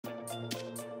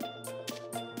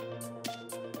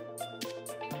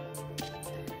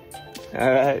All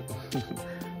right,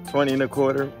 20 and a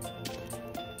quarter.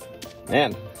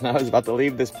 Man, I was about to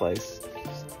leave this place.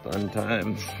 Fun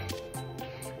times.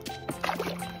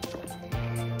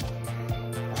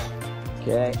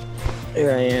 Okay,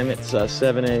 here I am. It's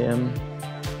 7 a.m.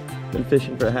 Been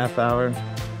fishing for a half hour.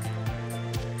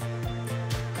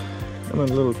 I'm on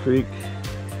a little creek,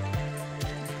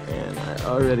 and I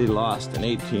already lost an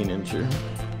 18-incher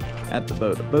at the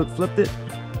boat. The boat flipped it,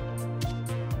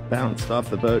 bounced off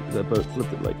the boat because the boat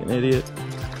flipped it like an idiot.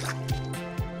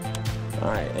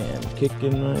 I am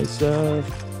kicking myself,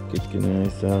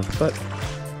 but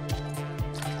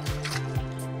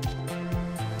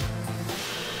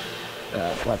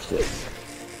watch this.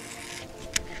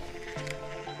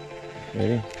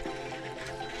 Ready?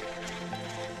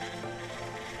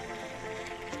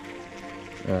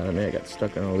 Man, I got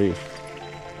stuck on a leaf.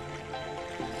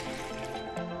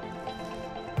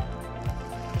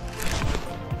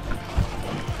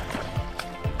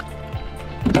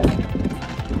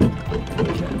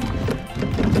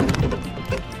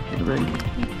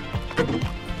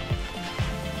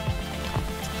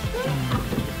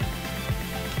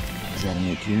 Is that an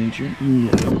 18-incher?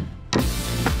 Yeah.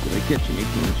 Did I catch an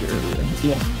 18-incher earlier?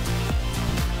 Yeah.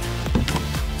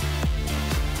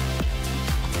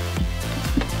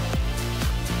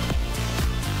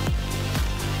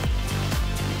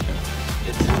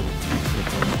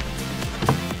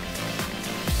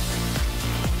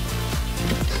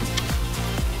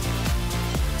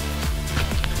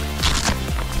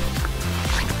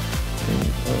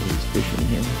 Fishing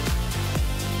here.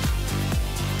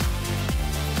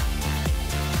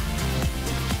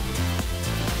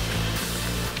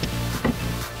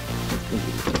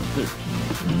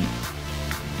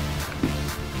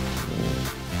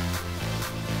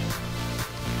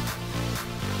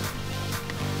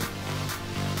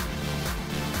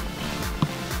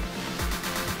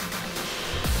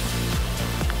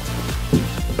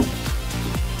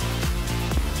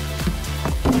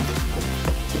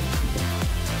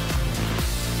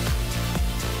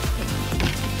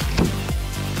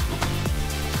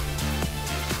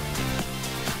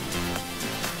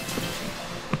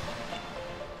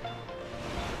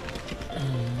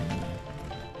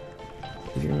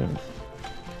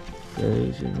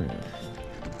 Crazy man.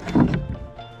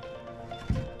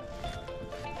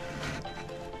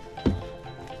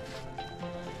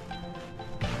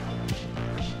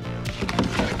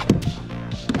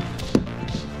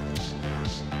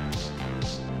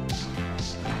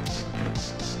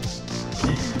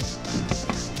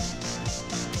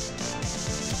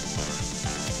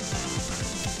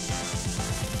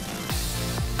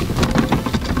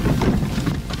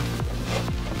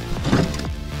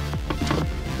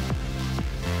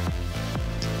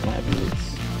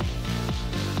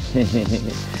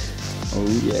 Oh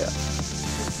yeah.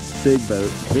 Big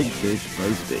boat, big fish,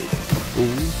 most bait.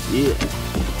 Oh yeah.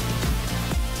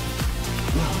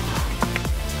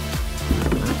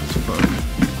 That was fun.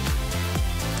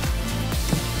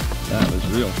 That was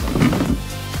real fun.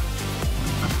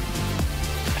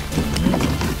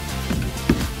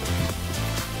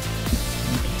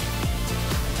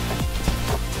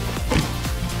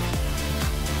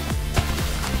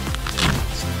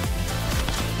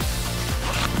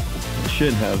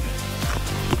 Should have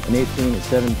an 18, a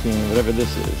 17, whatever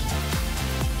this is.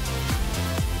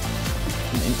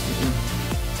 19.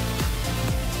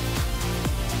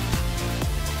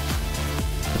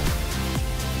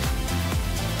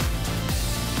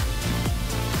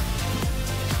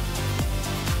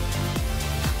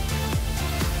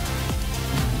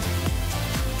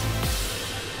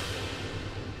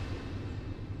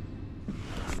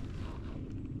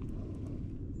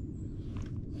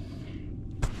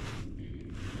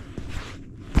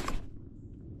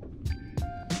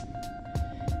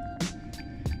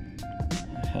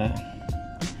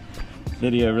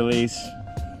 Video release.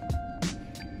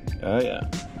 Oh yeah,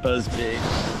 buzz big.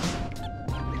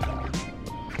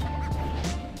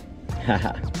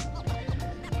 Haha.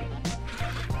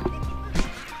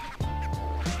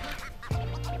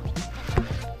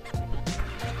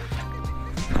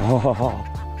 Oh.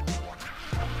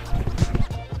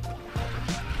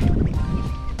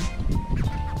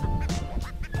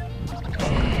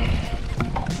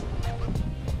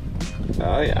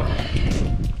 Oh yeah.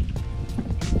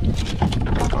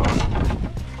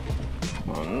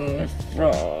 On the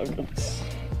frogs.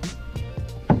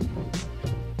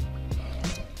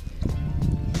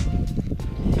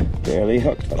 Barely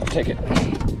hooked, but I'll take it.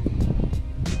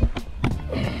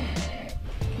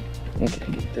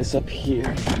 Okay, get this up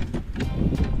here.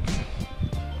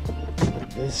 Put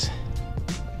this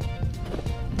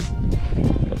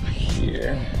up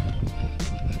here.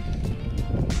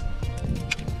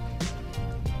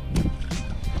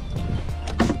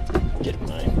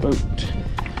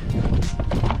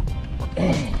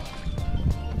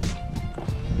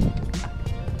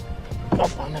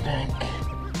 bank.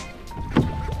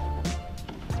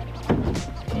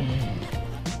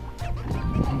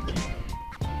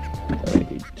 Okay.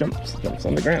 He jumps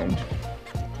on the ground.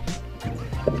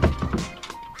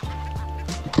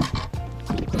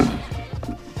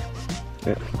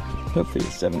 Good. Hopefully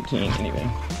it's 17 anyway.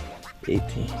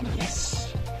 18,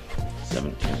 yes.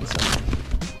 17 something.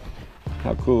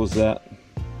 How cool is that?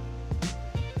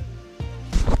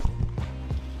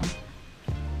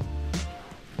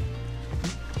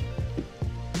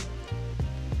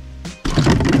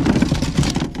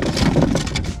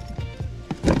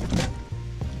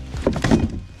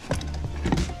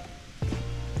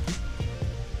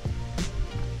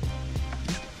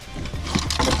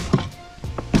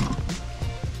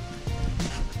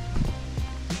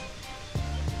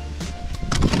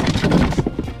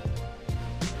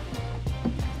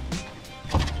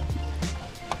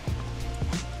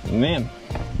 Man,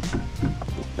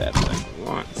 this bad boy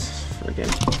wants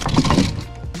friggin'.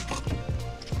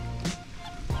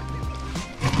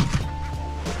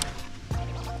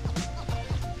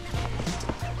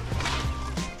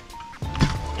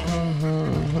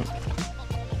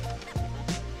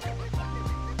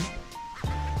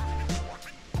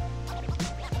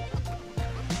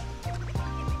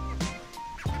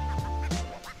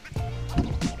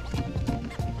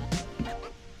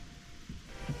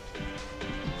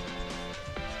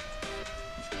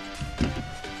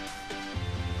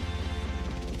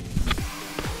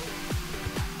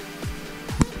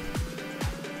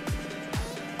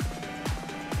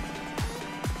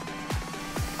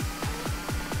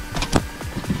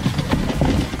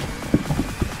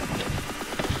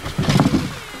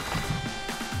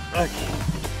 Okay.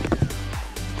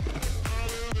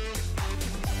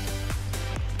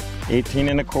 18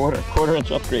 and a quarter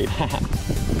inch upgrade.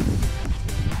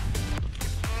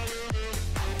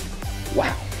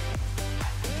 Wow.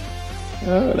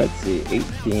 Oh, let's see,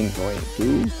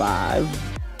 18.25.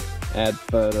 Add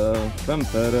photo, some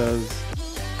photos.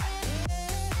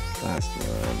 Last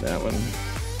one, that one.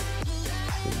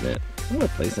 Submit. I'm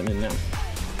gonna place them in now.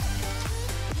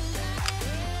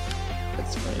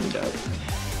 Let's find out.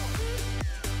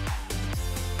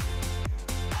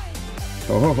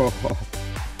 Oh,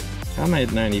 I'm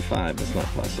at 95, it's not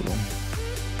possible.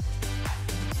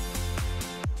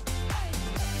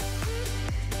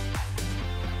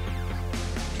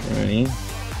 Try.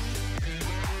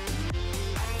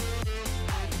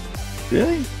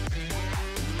 Really?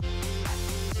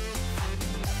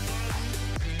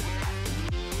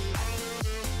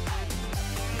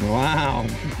 Wow.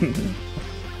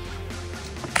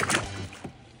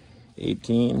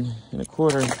 18 and a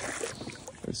quarter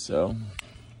or so.